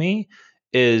struck me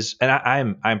is, and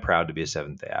I'm proud to be a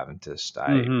Seventh-day Adventist.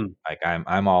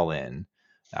 I'm all in,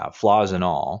 flaws and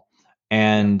all.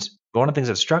 And one of the things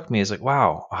that struck me is like,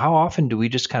 wow, how often do we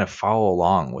just kind of follow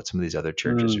along what some of these other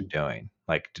churches are doing?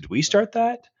 Like, did we start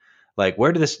that? Like,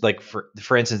 where did this, like,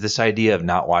 for instance, this idea of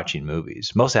not watching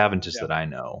movies? Most Adventists that I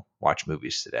know watch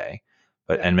movies today,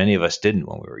 and many of us didn't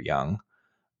when we were young,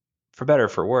 for better or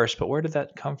for worse. But where did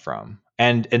that come from?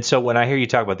 And so when I hear you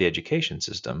talk about the education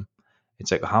system,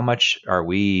 it's like, how much are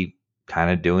we kind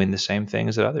of doing the same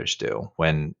things that others do?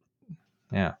 One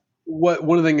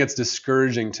of the things that's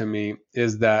discouraging to me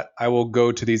is that I will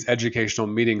go to these educational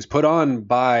meetings put on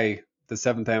by the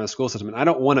Seventh-day Adventist school system, and I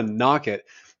don't want to knock it,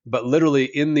 but literally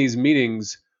in these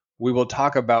meetings, we will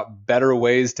talk about better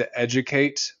ways to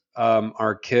educate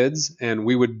our kids, and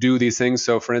we would do these things.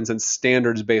 So, for instance,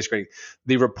 standards-based grading.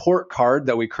 The report card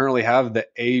that we currently have, the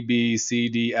A, B, C,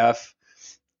 D, F,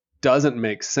 doesn't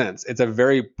make sense. It's a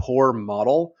very poor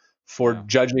model for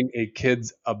judging a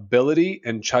kid's ability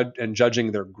and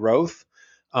judging their growth.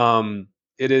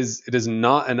 It is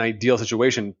not an ideal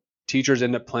situation. Teachers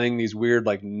end up playing these weird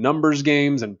like numbers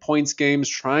games and points games,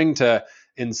 trying to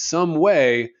in some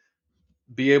way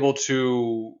be able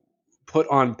to put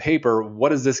on paper, what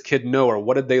does this kid know, or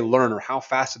what did they learn, or how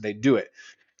fast did they do it?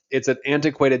 It's an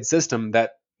antiquated system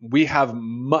that we have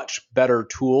much better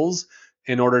tools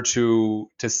in order to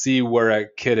see where a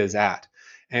kid is at.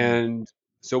 And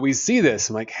so we see this,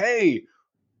 I'm like, hey,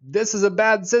 this is a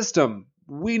bad system.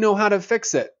 We know how to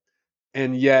fix it.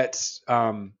 And yet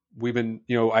we've been,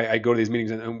 I go to these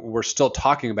meetings and we're still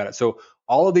talking about it. So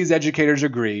all of these educators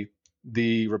agree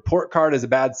the report card is a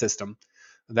bad system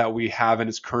that we have in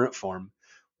its current form.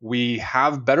 We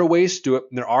have better ways to do it.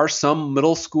 There are some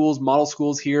middle schools, model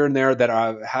schools here and there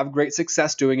that have great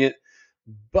success doing it.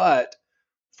 But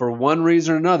for one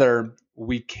reason or another,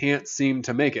 we can't seem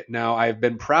to make it. Now, I've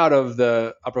been proud of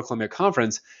the Upper Columbia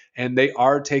Conference, and they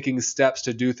are taking steps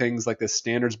to do things like this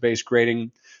standards-based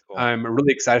grading. Cool. I'm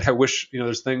really excited. I wish,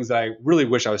 there's things that I really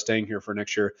wish I was staying here for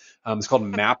next year. It's called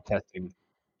MAP testing.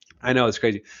 I know, it's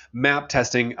crazy. MAP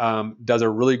testing does a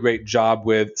really great job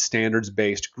with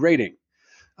standards-based grading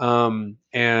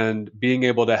and being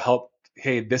able to help,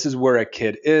 hey, this is where a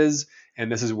kid is,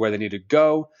 and this is where they need to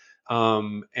go.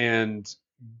 And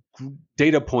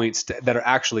data points that are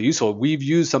actually useful. We've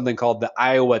used something called the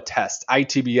Iowa test,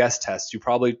 ITBS tests. You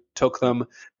probably took them,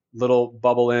 little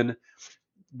bubble in.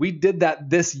 We did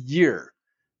that this year.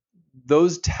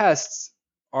 Those tests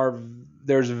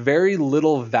there's very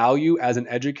little value as an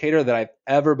educator that I've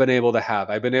ever been able to have.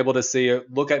 I've been able to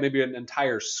look at maybe an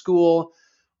entire school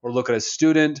or look at a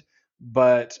student,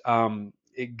 but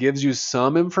it gives you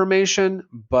some information,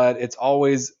 but it's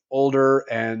always older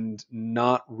and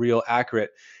not real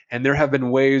accurate. And there have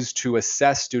been ways to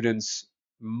assess students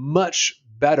much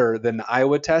better than the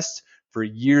Iowa test for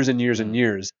years and years and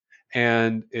years.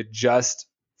 And it just,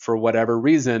 for whatever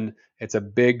reason, it's a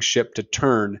big ship to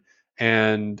turn.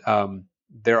 And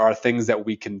there are things that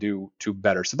we can do to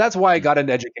better. So that's why I got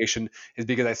into education, is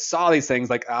because I saw these things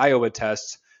like Iowa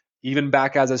tests, even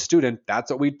back as a student.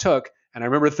 That's what we took. And I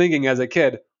remember thinking as a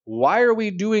kid, why are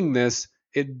we doing this?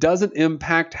 It doesn't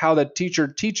impact how the teacher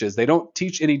teaches. They don't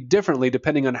teach any differently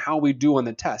depending on how we do on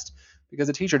the test, because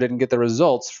the teacher didn't get the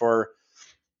results for,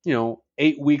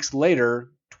 8 weeks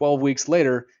later, 12 weeks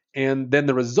later, and then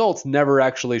the results never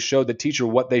actually showed the teacher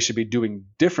what they should be doing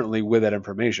differently with that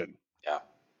information. Yeah.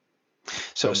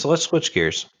 So let's switch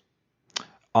gears.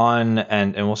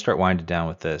 and we'll start winding down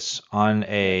with this,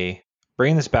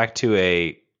 bringing this back to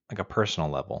a personal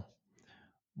level,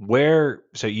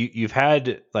 so you've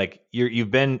had,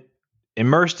 you've been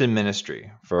immersed in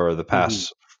ministry for the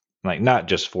past, not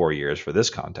just 4 years for this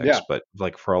context,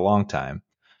 but for a long time.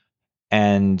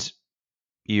 And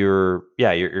you're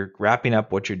wrapping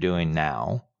up what you're doing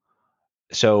now.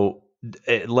 So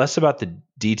less about the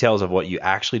details of what you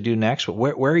actually do next, but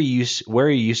where are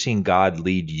you seeing God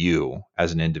lead you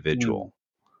as an individual?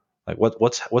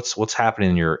 What's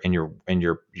happening in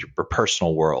your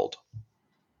personal world?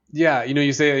 Yeah,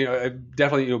 you say, I've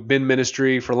definitely, been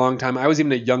ministry for a long time. I was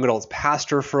even a young adults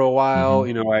pastor for a while.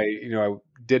 I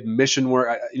did mission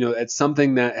work. It's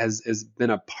something that has been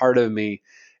a part of me.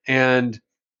 And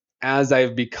as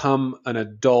I've become an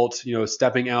adult,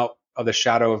 stepping out of the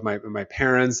shadow of my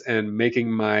parents and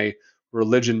making my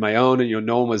religion my own, and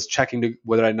no one was checking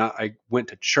whether or not I went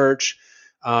to church.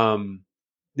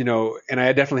 And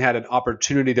I definitely had an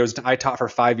opportunity. I taught for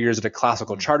 5 years at a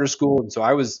classical charter school, and so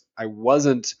I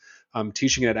wasn't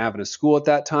teaching at Adventist school at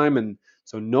that time, and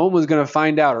so no one was going to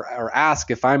find out or ask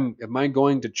if am I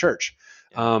going to church.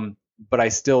 But I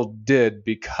still did,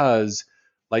 because,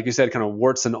 like you said, kind of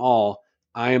warts and all,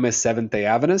 I am a Seventh-day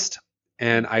Adventist,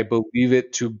 and I believe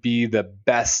it to be the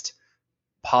best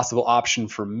possible option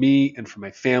for me and for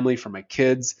my family, for my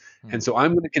kids, and so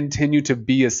I'm going to continue to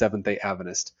be a Seventh-day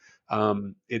Adventist.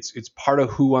 It's part of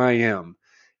who I am,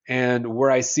 and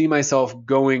where I see myself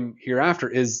going hereafter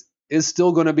is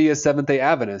still going to be a Seventh-day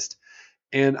Adventist.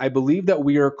 And I believe that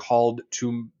we are called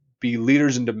to be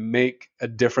leaders and to make a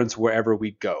difference wherever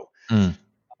we go.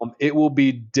 It will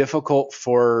be difficult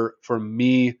for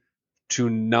me to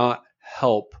not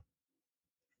help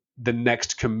the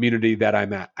next community that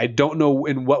I'm at. I don't know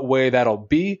in what way that'll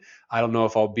be. I don't know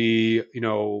if I'll be,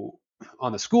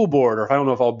 on the school board, or if I don't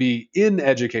know if I'll be in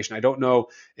education. I don't know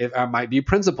if I might be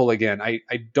principal again. I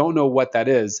don't know what that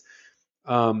is.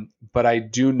 But I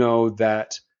do know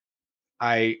that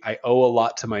I owe a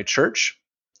lot to my church.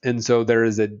 And so there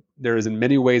is in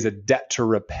many ways a debt to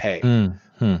repay.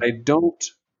 I don't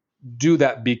do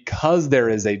that because there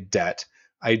is a debt.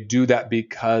 I do that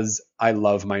because I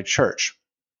love my church,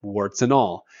 warts and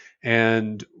all.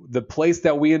 And the place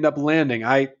that we end up landing,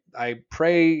 I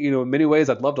pray, in many ways,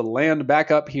 I'd love to land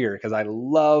back up here because I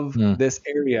love this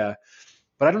area,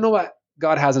 but I don't know what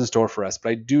God has in store for us. But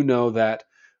I do know that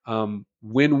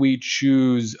when we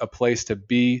choose a place to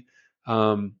be,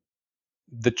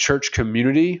 the church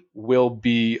community will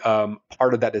be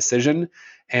part of that decision.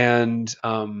 And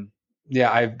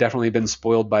I've definitely been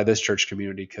spoiled by this church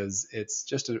community because it's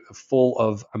just full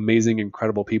of amazing,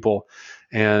 incredible people.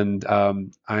 And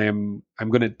I'm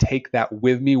going to take that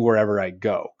with me wherever I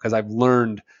go, because I have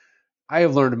learned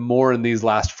more in these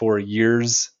last 4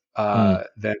 years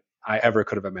than I ever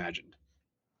could have imagined.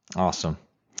 Awesome.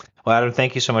 Well, Adam,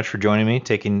 thank you so much for joining me,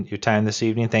 taking your time this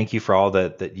evening. Thank you for all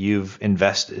that you've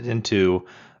invested into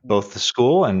both the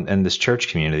school and this church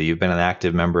community. You've been an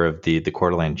active member of the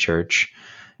Coeur d'Alene Church.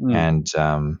 And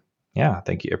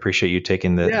thank you. I appreciate you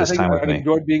taking this time with me. I've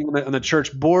enjoyed being on the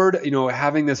church board.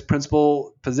 Having this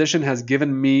principal position has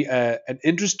given me an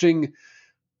interesting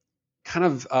kind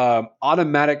of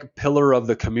automatic pillar of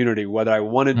the community, whether I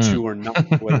wanted to or not.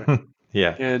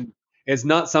 And it's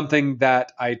not something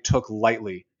that I took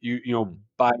lightly.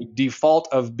 By default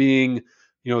of being,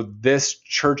 this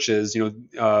church's,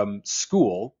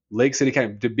 school, Lake City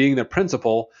County, to being the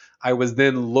principal, I was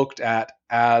then looked at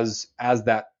as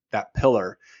that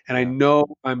pillar. And I know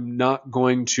I'm not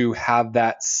going to have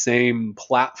that same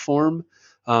platform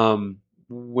when,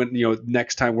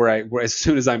 next time where as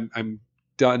soon as I'm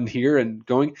done here and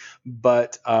going,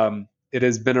 but it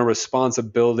has been a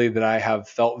responsibility that I have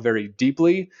felt very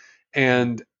deeply,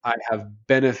 and I have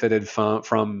benefited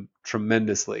from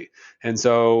tremendously. And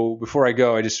so before I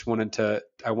go, I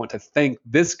want to thank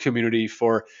this community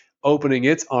for opening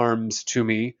its arms to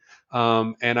me.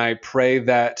 And I pray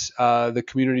that the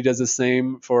community does the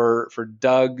same for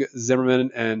Doug Zimmerman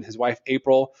and his wife,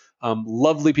 April.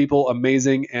 Lovely people,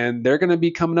 amazing. And they're going to be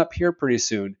coming up here pretty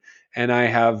soon. And I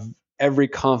have every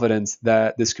confidence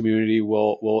that this community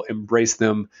will embrace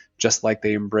them just like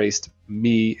they embraced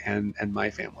me and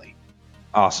my family.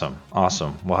 Awesome.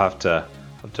 We'll have to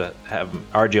have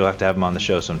RJ will have to have him on the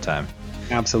show sometime.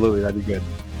 Absolutely, that'd be good.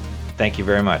 Thank you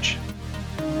very much.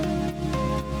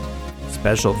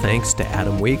 Special thanks to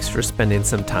Adam Weeks for spending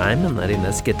some time and letting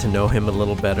us get to know him a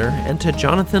little better, and to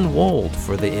Jonathan Wold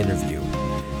for the interview.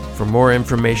 For more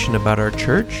information about our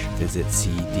church, visit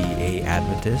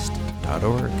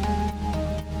cdaadventist.org.